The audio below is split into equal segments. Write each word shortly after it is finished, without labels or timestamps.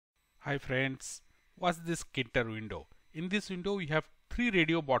Hi friends, what's this Tkinter window? In this window we have three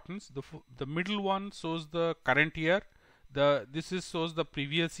radio buttons. The middle one shows the current year, shows the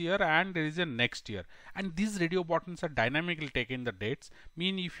previous year, and there is a next year. And these radio buttons are dynamically taking the dates.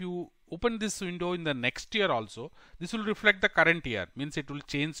 Mean if you open this window in the next year also, this will reflect the current year. Means it will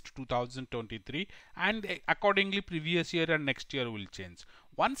change to 2023, and accordingly previous year and next year will change.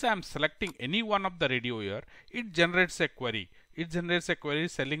 Once I am selecting any one of the radio year, it generates a query. It generates a query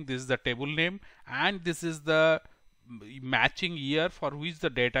telling this is the table name and this is the matching year for which the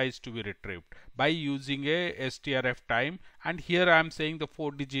data is to be retrieved by using a strf time, and here I am saying the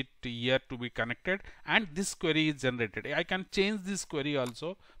 4-digit year to be connected, and this query is generated. I can change this query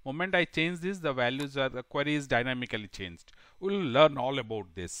also. Moment I change this, the values are the query is dynamically changed. We will learn all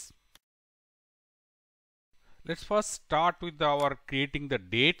about this. Let's first start with our creating the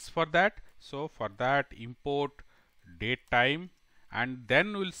dates for that. So for that, import Datetime, and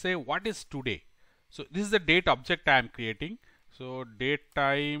then we'll say what is today. So this is the date object I am creating. So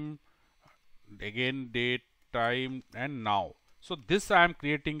Datetime, again Datetime, and now. So this I am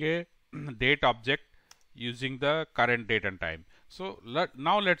creating a date object using the current date and time. So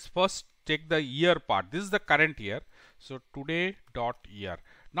now let's first check the year part. This is the current year. So today dot year.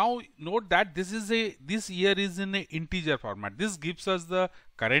 Now note that this year is in an integer format. This gives us the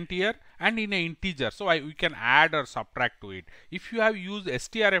current year and in an integer. So we can add or subtract to it. If you have used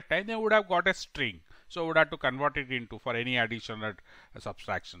strf time, then would have got a string. So would have to convert it into for any addition or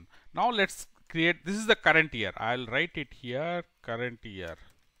subtraction. Now let's create. This is the current year. I'll write it here, current year.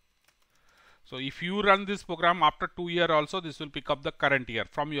 So if you run this program after 2 years also, this will pick up the current year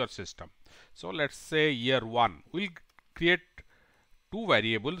from your system. So let's say year 1. We'll create two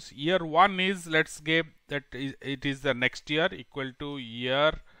variables. Year 1 is, let's give that it is the next year equal to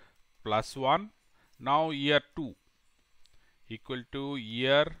year plus 1. Now year 2 equal to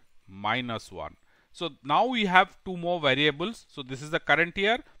year minus 1. So now we have two more variables. So this is the current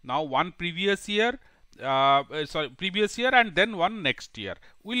year. Now one previous year, previous year, and then one next year.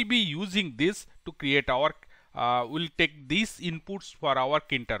 We'll be using this to create our, we'll take these inputs for our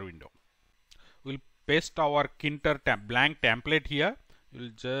Tkinter window. We'll paste our Tkinter blank template here.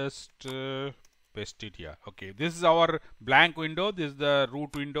 We'll just paste it here. Okay, this is our blank window. This is the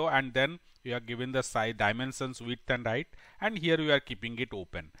root window, and then we are given the size, dimensions, width and height, and here we are keeping it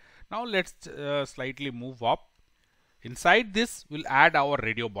open. Now let's slightly move up. Inside this, we'll add our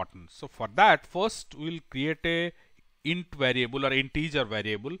radio buttons. So for that, first we'll create a int variable or integer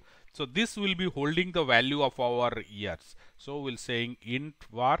variable. So this will be holding the value of our years. So we'll saying int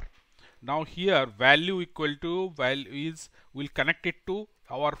var. Now here value equal to value is, we'll connect it to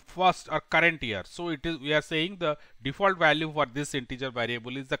our first or current year. So it is, we are saying the default value for this integer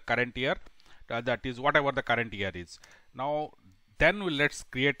variable is the current year, that is whatever the current year is. Now then let's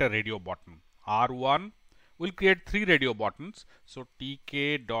create a radio button. R1, we'll create three radio buttons. So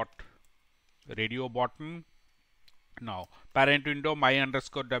tk dot radio button. Now parent window my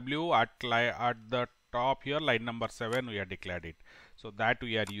underscore w at the top here, line number 7 we have declared it. So that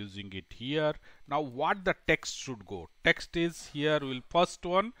we are using it here. Now what the text should go? Text is here will first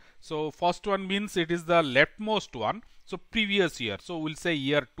one. So first one means it is the leftmost one. So previous year. So we'll say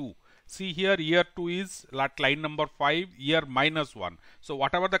year 2. See here year 2 is at line number 5, year minus 1. So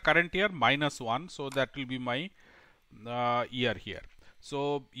whatever the current year minus 1. So that will be my year here.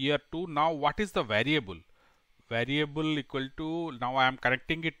 So year 2. Now what is the variable? Variable equal to, now I am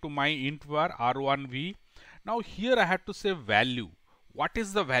connecting it to my int var r1v. Now here I have to say value. What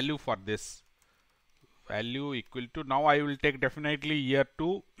is the value for this? Value equal to, now I will take definitely year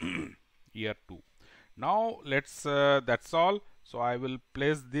 2 year 2. Now let's that's all. So I will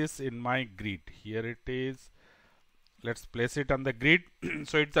place this in my grid. Here it is. Let's place it on the grid.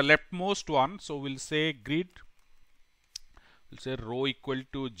 So it's the leftmost one. So we'll say grid. We'll say row equal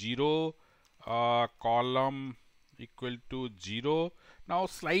to 0, column equal to 0. Now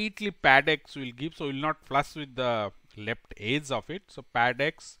slightly pad x will give, so we'll not flush with the left edge of it. So pad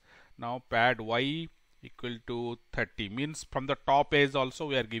x. Now pad y equal to 30, means from the top edge also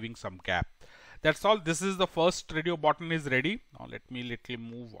we are giving some gap. That's all. This is the first radio button is ready. Now let me little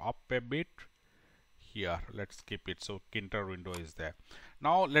move up a bit. Here let's keep it. So Tkinter window is there.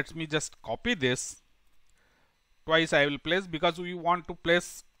 Now let me just copy this. Twice I will place because we want to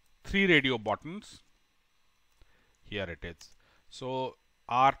place three radio buttons. Here it is. So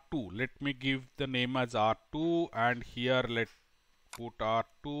R2, let me give the name as R2, and here let put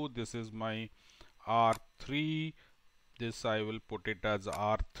R2. This is my R3. This I will put it as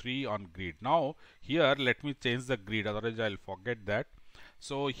R3 on grid. Now here let me change the grid, otherwise I'll forget that.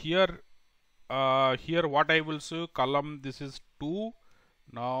 So here here what I will show, column this is 2.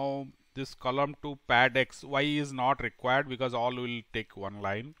 Now this column 2 pad x, y is not required because all will take one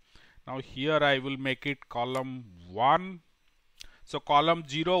line. Now here I will make it column 1. So column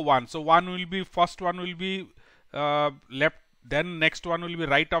 0, 1. So one will be, first one will be left, then next one will be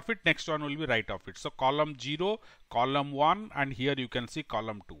right of it, next one will be right of it. So column 0, column 1, and here you can see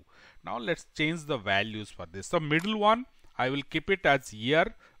column 2. Now let's change the values for this. So middle one, I will keep it as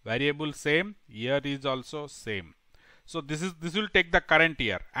year, variable same, year is also same. So this will take the current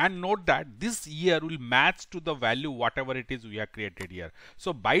year, and note that this year will match to the value whatever it is we have created here.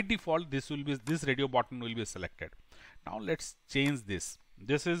 So by default this radio button will be selected. Now let's change this.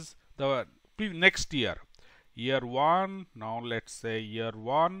 This is the next year, year 1. Now let's say year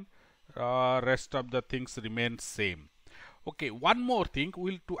 1. Rest of the things remain same. Okay, one more thing,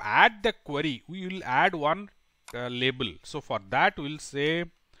 to add the query we will add one label. So for that we'll say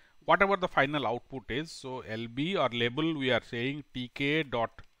whatever the final output is. So LB or label, we are saying tk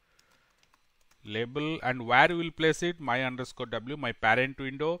dot label, and where we will place it, my underscore w, my parent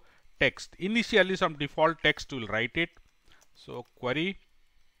window, text. Initially some default text will write it. So query.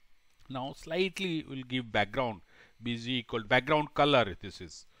 Now slightly will give background, bg equal background color, this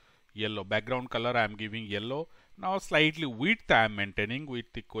is yellow, background color I am giving yellow. Now slightly width I am maintaining,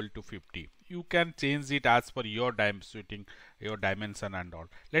 width equal to 50. You can change it as per your suiting your dimension and all.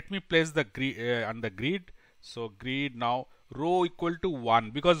 Let me place the grid on the grid. So grid, now row equal to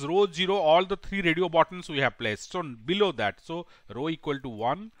 1, because row 0 all the 3 radio buttons we have placed. So below that, so row equal to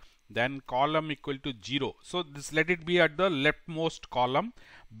 1, then column equal to 0. So this, let it be at the leftmost column.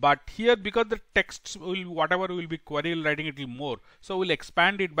 But here because the text will, whatever will be query writing, it will more. So we'll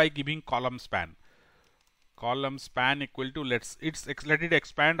expand it by giving column span. Column span equal to, let it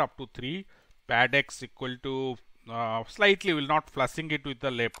expand up to 3. Pad x equal to slightly, will not flushing it with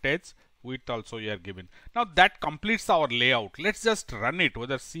the left edge. Width also you are given. Now that completes our layout. Let's just run it,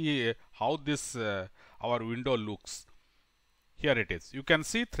 whether see how this our window looks. Here it is. You can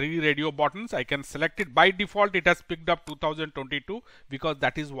see 3 radio buttons. I can select it. By default it has picked up 2022 because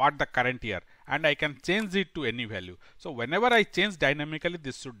that is what the current year, and I can change it to any value. So whenever I change dynamically,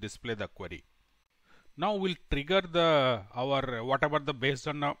 this should display the query. Now we'll trigger our whatever the based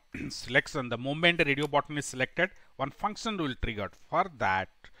on the selection, the moment the radio button is selected, one function will trigger. For that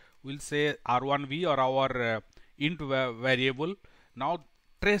we'll say R1V or our int variable. Now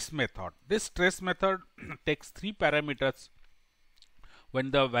trace method. This trace method takes 3 parameters: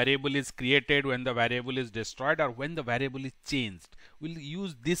 when the variable is created, when the variable is destroyed, or when the variable is changed. We'll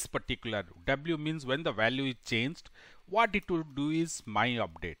use this particular. W means when the value is changed. What it will do is my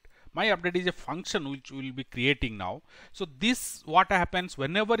update. My update is a function which we will be creating now. So this, what happens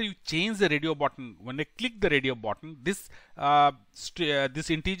whenever you change the radio button, when I click the radio button, this this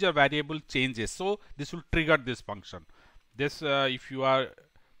integer variable changes. So this will trigger this function. This if you are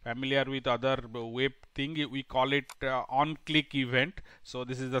familiar with other web thing, we call it on click event. So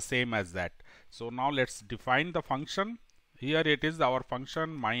this is the same as that. So now let's define the function. Here it is our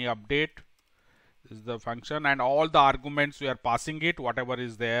function, my update. This is the function, and all the arguments we are passing it, whatever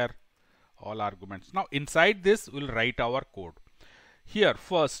is there, all arguments. Now inside this we'll write our code. Here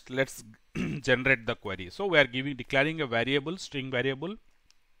first let's generate the query. So we are declaring a variable, string variable,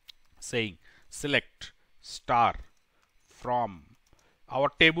 saying select star from, our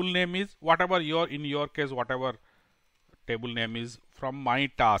table name is whatever in your case whatever table name is, from my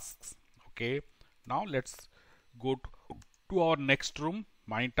tasks. Okay, now let's go to our next room,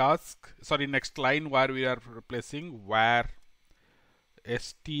 my task, next line, where we are replacing where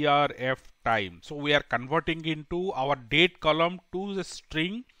strf time. So we are converting into our date column to the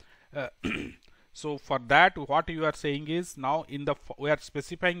string. So for that, what you are saying is, now we are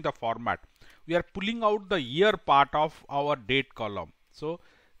specifying the format. We are pulling out the year part of our date column. So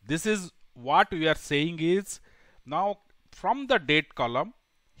this is what we are saying is, now from the date column,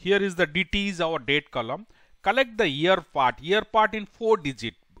 here is the DT is our date column. Collect the year part in 4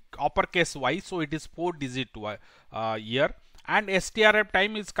 digit, uppercase Y, so it is 4 digit year, and strf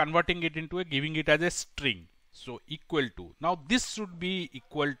time is converting it into giving it as a string. So equal to, now this should be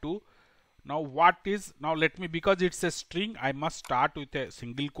equal to, now what is, now let me, because it's a string, I must start with a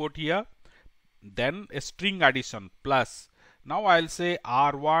single quote here, then a string addition plus. Now I'll say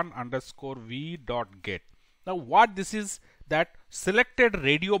r1 underscore v dot get. Now what this is, that selected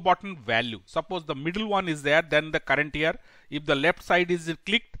radio button value. Suppose the middle one is there, then the current year. If the left side is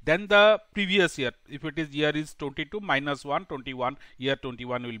clicked, then the previous year. If it is year is 22 minus 1, 21, year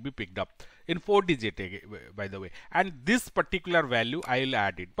 21 will be picked up in 4 digit, by the way. And this particular value I will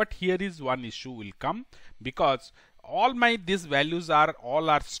add it. But here is one issue will come, because all these values are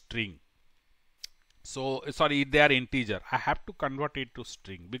string. So sorry, they are integer. I have to convert it to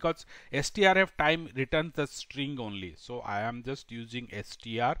string because strf time returns the string only. So I am just using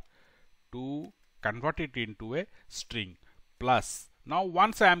str to convert it into a string plus. Now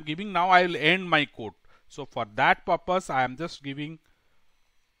once I am giving, now I will end my code. So for that purpose I am just giving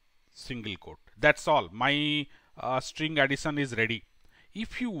single quote. That's all. My string addition is ready.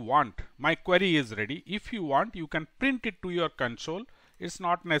 If you want, my query is ready. If you want, you can print it to your console. It's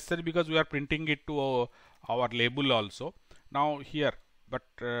not necessary because we are printing it to our label also. Now here, but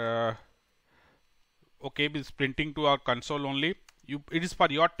okay, it's printing to our console only. It is for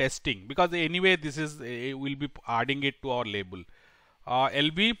your testing because anyway this is we'll be adding it to our label.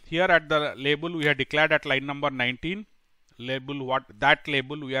 LB here at the label we have declared at line number 19. Label, what that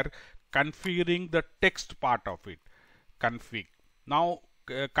label we are configuring the text part of it. Config. Now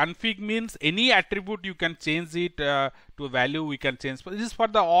config means any attribute you can change it to a value we can change. This is for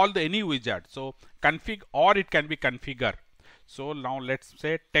the all the any wizard. So config, or it can be configure. So now let's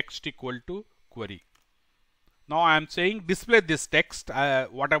say text equal to query. Now I am saying display this text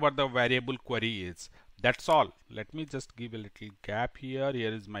whatever the variable query is. That's all. Let me just give a little gap here.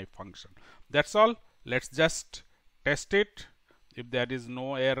 Here is my function. That's all. Let's just test it. If there is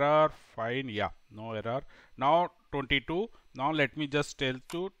no error, fine. Yeah, no error. Now 22. Now let me just tell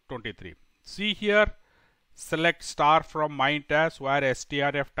to 23. See here, select star from my task where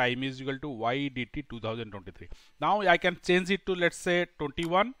strf time is equal to YDT 2023. Now I can change it to, let's say,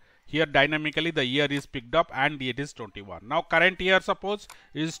 21. Here dynamically the year is picked up and it is 21. Now current year suppose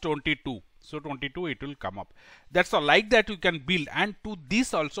is 22. So 22 it will come up. That's all. Like that you can build, and to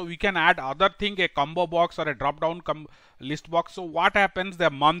this also we can add other thing, a combo box or a drop down list box. So what happens, the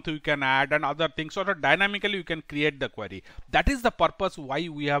month you can add and other things, so that dynamically you can create the query. That is the purpose why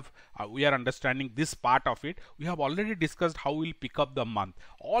we have we are understanding this part of it. We have already discussed how we'll pick up the month.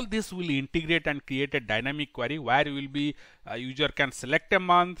 All this will integrate and create a dynamic query where you will be user can select a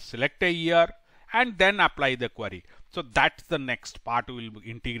month, select a year, and then apply the query. So that's the next part, we will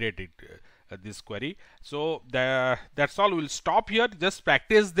integrate it this query. So that's all. We'll stop here. Just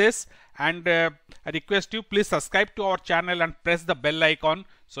practice this, and I request you please subscribe to our channel and press the bell icon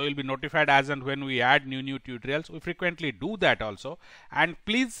so you'll be notified as and when we add new tutorials. We frequently do that also. And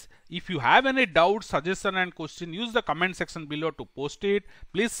please, if you have any doubt, suggestion and question, use the comment section below to post it.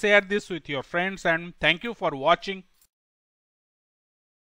 Please share this with your friends, and thank you for watching.